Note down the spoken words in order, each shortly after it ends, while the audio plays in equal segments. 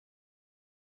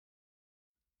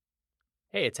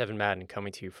Hey, it's Evan Madden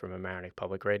coming to you from Amerenik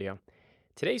Public Radio.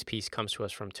 Today's piece comes to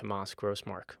us from Tomas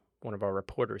Grossmark, one of our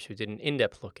reporters who did an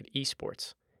in-depth look at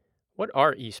esports. What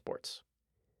are esports?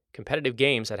 Competitive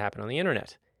games that happen on the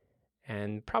internet,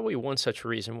 and probably one such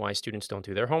reason why students don't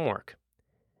do their homework.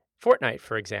 Fortnite,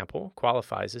 for example,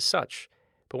 qualifies as such,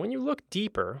 but when you look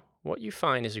deeper, what you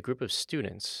find is a group of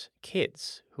students,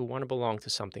 kids, who want to belong to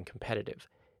something competitive,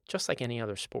 just like any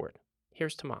other sport.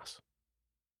 Here's Tomas.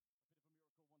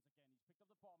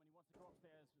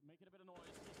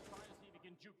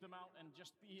 Juke them out and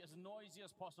just be as noisy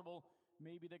as possible.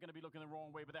 Maybe they're going to be looking the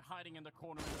wrong way, but they're hiding in the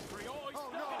corner. Oh, he's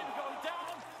stuck in him, going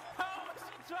down. How is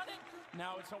he running?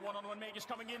 Now it's a one-on-one. Magus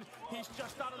coming in. He's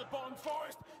just out of the bottom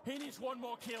forest. He needs one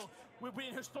more kill. We'll be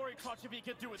in historic clutch if he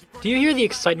can do it. Do you hear the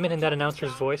excitement in that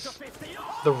announcer's voice?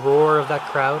 The roar of that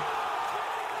crowd?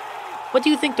 What do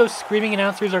you think those screaming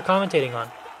announcers are commentating on?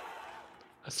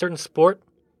 A certain sport?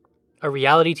 A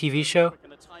reality TV show?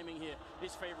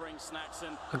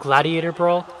 A gladiator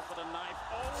brawl?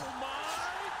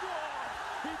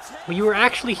 What you are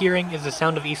actually hearing is the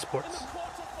sound of esports.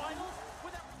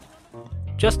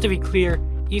 Just to be clear,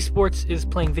 esports is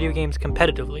playing video games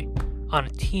competitively, on a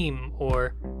team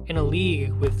or in a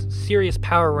league with serious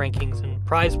power rankings and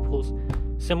prize pools,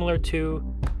 similar to,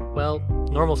 well,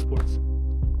 normal sports.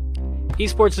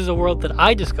 Esports is a world that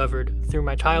I discovered through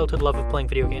my childhood love of playing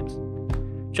video games.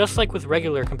 Just like with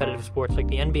regular competitive sports like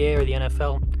the NBA or the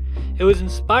NFL, it was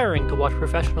inspiring to watch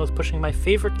professionals pushing my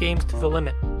favorite games to the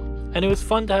limit, and it was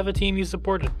fun to have a team you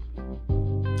supported.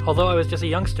 Although I was just a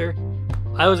youngster,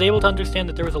 I was able to understand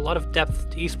that there was a lot of depth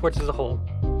to esports as a whole.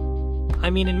 I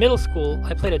mean, in middle school,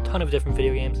 I played a ton of different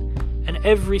video games, and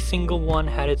every single one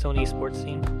had its own esports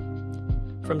scene.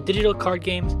 From digital card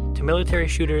games, to military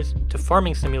shooters, to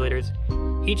farming simulators,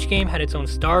 each game had its own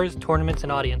stars, tournaments,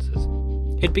 and audiences.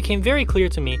 It became very clear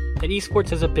to me that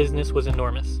esports as a business was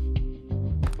enormous.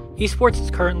 Esports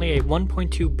is currently a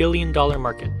 $1.2 billion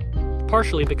market,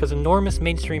 partially because enormous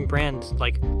mainstream brands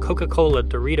like Coca-Cola,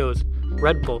 Doritos,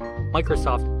 Red Bull,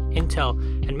 Microsoft, Intel,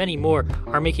 and many more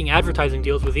are making advertising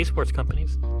deals with esports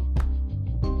companies.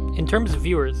 In terms of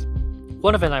viewers,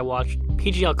 one event I watched,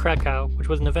 PGL Krakow, which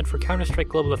was an event for Counter-Strike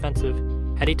Global Offensive,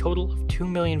 had a total of 2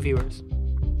 million viewers.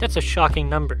 That's a shocking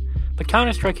number, but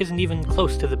Counter-Strike isn't even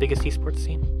close to the biggest esports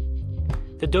scene.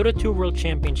 The Dota 2 World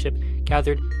Championship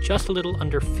gathered just a little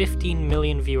under 15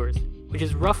 million viewers, which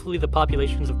is roughly the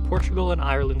populations of Portugal and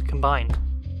Ireland combined.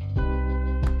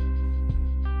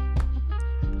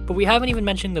 But we haven't even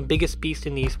mentioned the biggest beast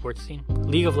in the esports scene,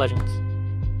 League of Legends.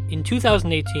 In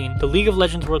 2018, the League of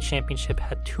Legends World Championship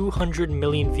had 200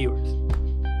 million viewers.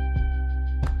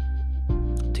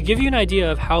 To give you an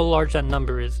idea of how large that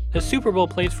number is, the Super Bowl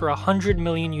plays for 100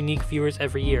 million unique viewers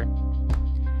every year.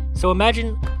 So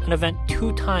imagine an event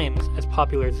 2 times as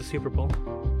popular as the Super Bowl.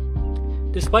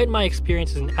 Despite my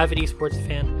experience as an avid esports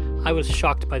fan, I was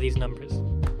shocked by these numbers.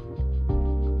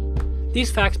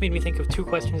 These facts made me think of 2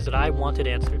 questions that I wanted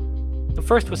answered. The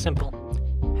first was simple.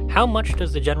 How much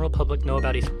does the general public know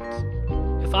about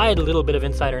esports? If I had a little bit of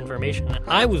insider information and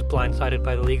I was blindsided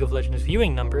by the League of Legends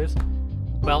viewing numbers,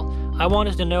 well, I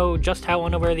wanted to know just how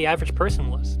unaware the average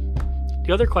person was.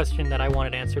 The other question that I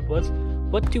wanted answered was,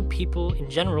 what do people in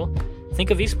general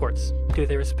think of esports? Do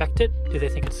they respect it? Do they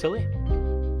think it's silly?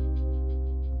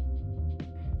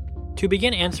 To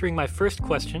begin answering my first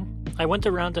question, I went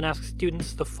around and asked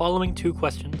students the following 2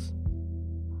 questions.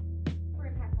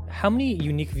 How many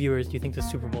unique viewers do you think the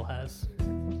Super Bowl has?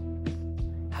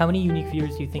 How many unique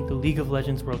viewers do you think the League of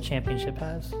Legends World Championship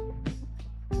has?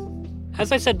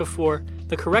 As I said before,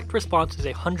 the correct response is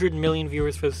 100 million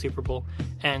viewers for the Super Bowl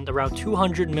and around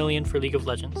 200 million for League of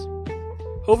Legends.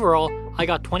 Overall, I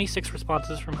got 26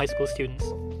 responses from high school students,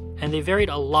 and they varied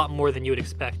a lot more than you would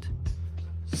expect.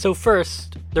 So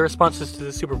first, the responses to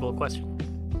the Super Bowl question.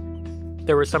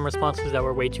 There were some responses that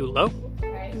were way too low.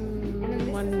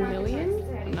 1 million?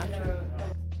 I'm not sure.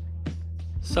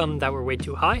 Some that were way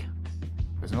too high.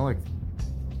 Isn't it like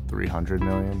 300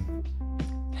 million?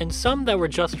 And some that were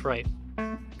just right.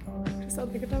 Just how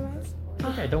big a dumbass?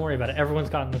 Okay, don't worry about it. Everyone's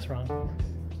gotten this wrong.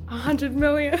 100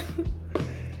 million.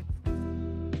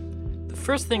 The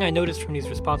first thing I noticed from these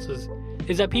responses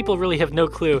is that people really have no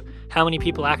clue how many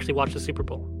people actually watch the Super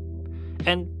Bowl.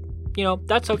 And,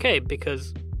 that's okay,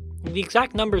 because the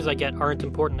exact numbers I get aren't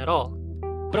important at all.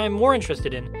 What I'm more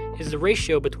interested in is the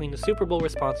ratio between the Super Bowl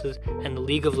responses and the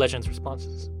League of Legends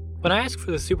responses. When I asked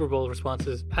for the Super Bowl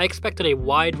responses, I expected a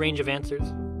wide range of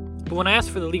answers. But when I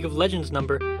asked for the League of Legends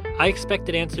number, I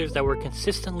expected answers that were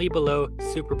consistently below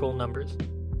Super Bowl numbers.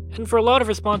 And for a lot of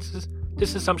responses,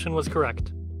 this assumption was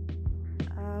correct.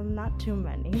 Not too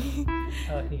many.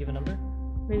 Can you give a number?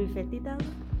 Maybe 50,000?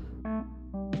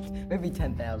 Maybe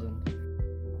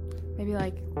 10,000. Maybe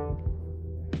like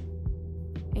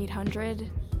 800.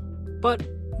 But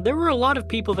there were a lot of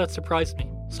people that surprised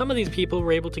me. Some of these people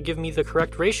were able to give me the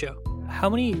correct ratio. How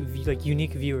many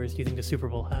unique viewers do you think the Super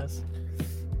Bowl has?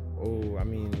 Oh, I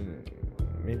mean,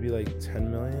 maybe like 10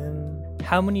 million?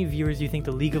 How many viewers do you think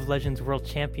the League of Legends World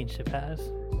Championship has?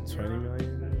 20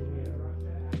 million?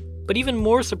 But even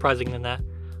more surprising than that,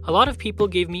 a lot of people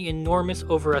gave me enormous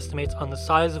overestimates on the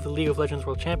size of the League of Legends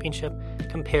World Championship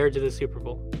compared to the Super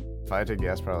Bowl. If I had to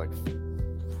guess, probably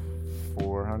like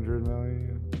 400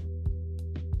 million.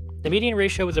 The median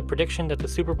ratio was a prediction that the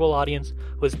Super Bowl audience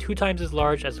was 2 times as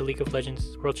large as the League of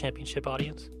Legends World Championship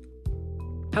audience.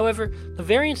 However, the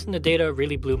variance in the data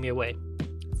really blew me away.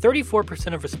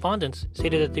 34% of respondents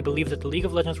stated that they believe that the League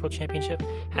of Legends World Championship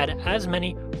had as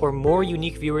many or more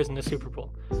unique viewers in the Super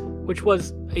Bowl, which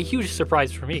was a huge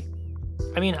surprise for me.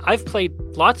 I mean, I've played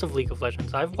lots of League of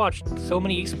Legends, I've watched so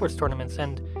many esports tournaments,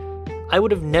 and I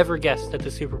would have never guessed that the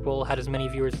Super Bowl had as many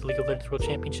viewers as the League of Legends World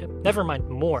Championship, never mind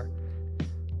more.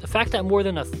 The fact that more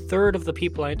than a third of the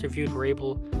people I interviewed were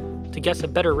able to guess a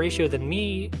better ratio than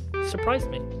me surprised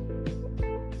me.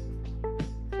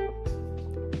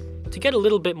 To get a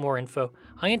little bit more info,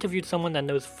 I interviewed someone that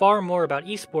knows far more about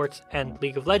esports and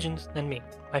League of Legends than me,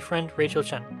 my friend Rachel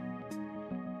Chen.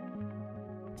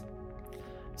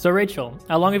 So Rachel,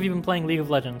 how long have you been playing League of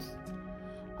Legends?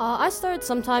 I started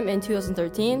sometime in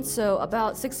 2013, so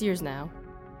about 6 years now.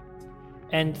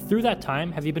 And through that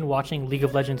time, have you been watching League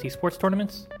of Legends esports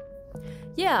tournaments?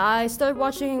 Yeah, I started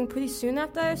watching pretty soon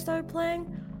after I started playing.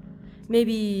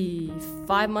 Maybe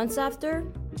 5 months after.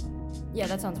 Yeah,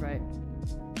 that sounds right.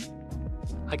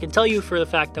 I can tell you for the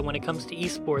fact that when it comes to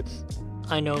esports,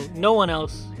 I know no one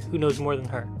else who knows more than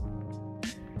her.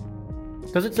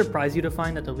 Does it surprise you to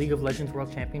find that the League of Legends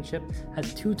World Championship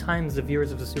has 2 times the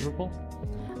viewers of the Super Bowl?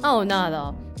 Oh, not at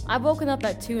all. I've woken up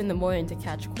at 2 in the morning to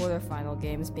catch quarterfinal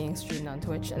games being streamed on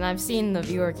Twitch, and I've seen the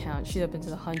viewer count shoot up into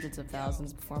the hundreds of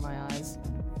thousands before my eyes.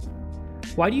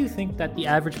 Why do you think that the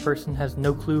average person has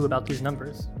no clue about these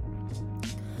numbers?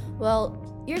 Well,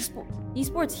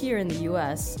 esports here in the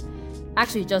US,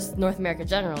 actually just North America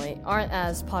generally, aren't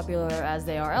as popular as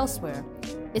they are elsewhere.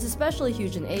 It's especially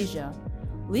huge in Asia.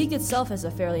 League itself is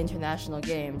a fairly international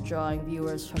game, drawing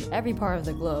viewers from every part of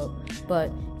the globe,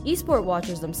 but esport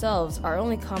watchers themselves are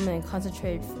only common in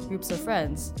concentrated groups of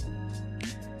friends.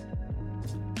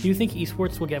 Do you think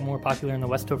esports will get more popular in the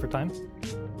West over time?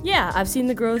 Yeah, I've seen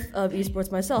the growth of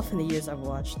esports myself in the years I've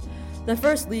watched. The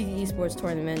first League esports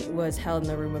tournament was held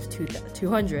in a room of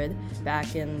 200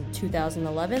 back in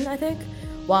 2011, I think,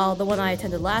 while the one I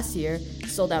attended last year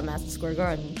sold out Madison Square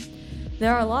Garden.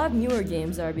 There are a lot of newer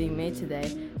games that are being made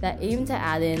today that aim to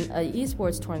add in an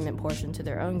esports tournament portion to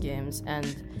their own games,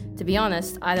 and to be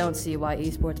honest, I don't see why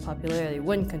esports popularity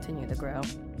wouldn't continue to grow.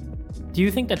 Do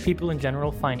you think that people in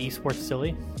general find esports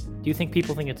silly? Do you think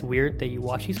people think it's weird that you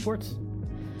watch esports?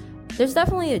 There's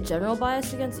definitely a general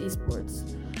bias against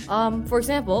esports. For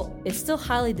example, it's still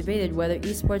highly debated whether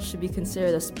esports should be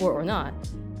considered a sport or not.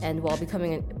 And while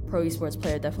becoming a pro esports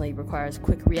player definitely requires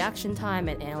quick reaction time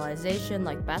and analyzation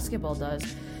like basketball does,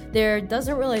 there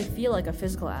doesn't really feel like a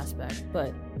physical aspect,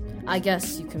 but I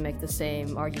guess you can make the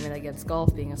same argument against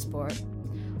golf being a sport.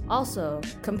 Also,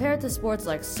 compared to sports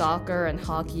like soccer and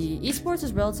hockey, esports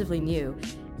is relatively new.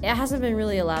 It hasn't been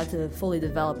really allowed to fully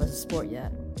develop as a sport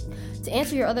yet. To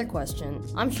answer your other question,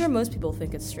 I'm sure most people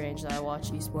think it's strange that I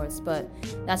watch esports, but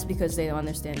that's because they don't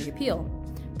understand the appeal.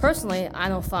 Personally, I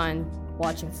don't find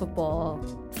watching football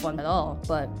fun at all,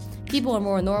 but people are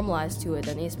more normalized to it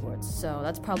than esports, so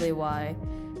that's probably why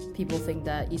people think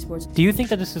that esports... Do you think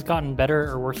that this has gotten better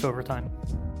or worse over time?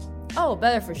 Oh,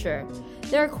 better for sure.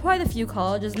 There are quite a few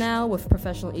colleges now with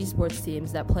professional esports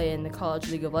teams that play in the college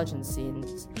League of Legends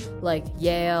scenes, like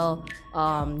Yale,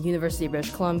 University of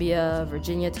British Columbia,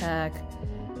 Virginia Tech,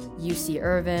 UC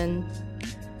Irvine,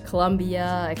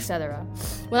 Columbia, etc.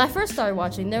 When I first started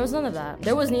watching, there was none of that.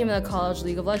 There wasn't even a college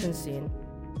League of Legends scene.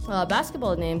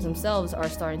 Basketball names themselves are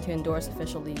starting to endorse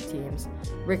official league teams.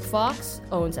 Rick Fox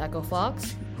owns Echo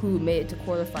Fox, who made it to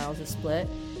quarterfinals of Split.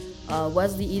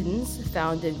 Wesley Edens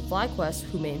founded FlyQuest,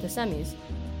 who made it to semis.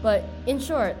 But in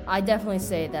short, I definitely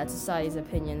say that society's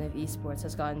opinion of esports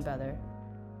has gotten better.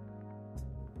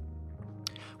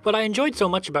 What I enjoyed so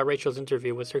much about Rachel's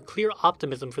interview was her clear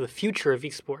optimism for the future of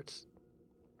esports.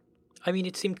 I mean,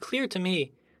 it seemed clear to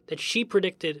me that she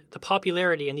predicted the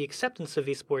popularity and the acceptance of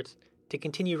esports to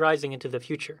continue rising into the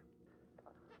future.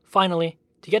 Finally,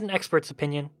 to get an expert's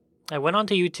opinion, I went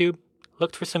onto YouTube,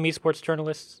 looked for some esports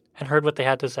journalists, and heard what they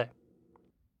had to say.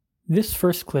 This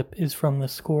first clip is from The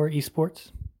Score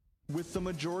Esports. With the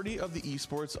majority of the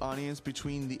esports audience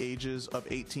between the ages of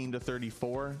 18 to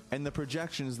 34, and the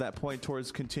projections that point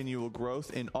towards continual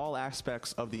growth in all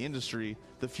aspects of the industry,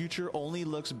 the future only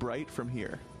looks bright from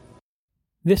here.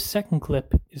 This second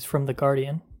clip is from The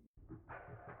Guardian.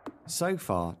 So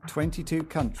far, 22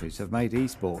 countries have made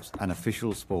esports an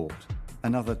official sport.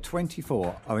 Another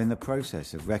 24 are in the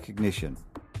process of recognition.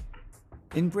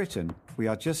 In Britain, we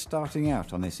are just starting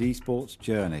out on this esports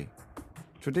journey.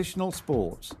 Traditional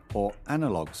sports, or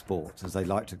analogue sports as they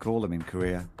like to call them in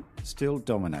Korea, still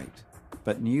dominate,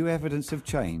 but new evidence of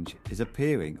change is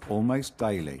appearing almost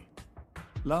daily.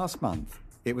 Last month,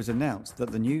 it was announced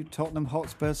that the new Tottenham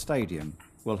Hotspur Stadium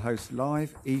will host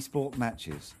live esport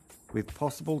matches with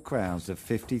possible crowds of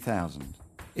 50,000.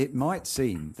 It might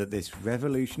seem that this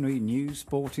revolutionary new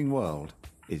sporting world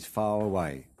is far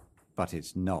away, but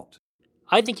it's not.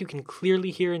 I think you can clearly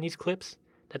hear in these clips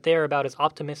that they are about as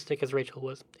optimistic as Rachel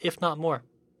was, if not more.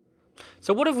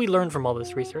 So what have we learned from all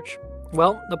this research?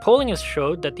 Well, the polling has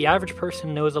showed that the average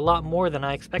person knows a lot more than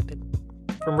I expected.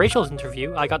 From Rachel's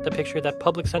interview, I got the picture that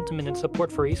public sentiment and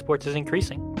support for esports is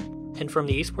increasing. And from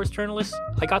the esports journalists,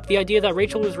 I got the idea that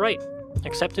Rachel was right.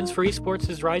 Acceptance for esports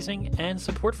is rising, and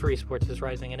support for esports is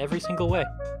rising in every single way.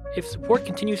 If support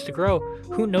continues to grow,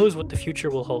 who knows what the future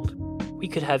will hold? We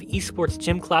could have esports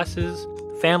gym classes,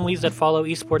 families that follow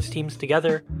esports teams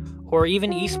together, or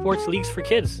even esports leagues for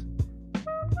kids.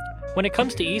 When it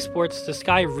comes to esports, the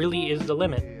sky really is the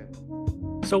limit.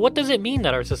 So what does it mean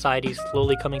that our society is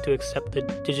slowly coming to accept the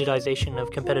digitization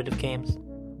of competitive games?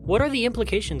 What are the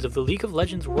implications of the League of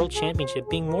Legends World Championship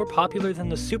being more popular than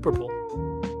the Super Bowl?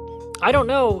 I don't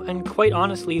know, and quite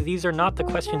honestly, these are not the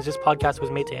questions this podcast was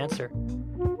made to answer.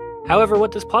 However,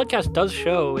 what this podcast does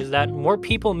show is that more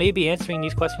people may be answering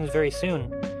these questions very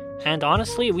soon. And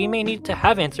honestly, we may need to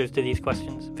have answers to these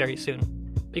questions very soon.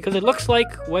 Because it looks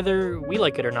like, whether we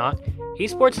like it or not,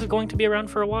 esports is going to be around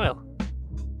for a while.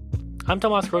 I'm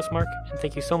Tomas Grossmark, and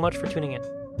thank you so much for tuning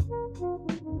in.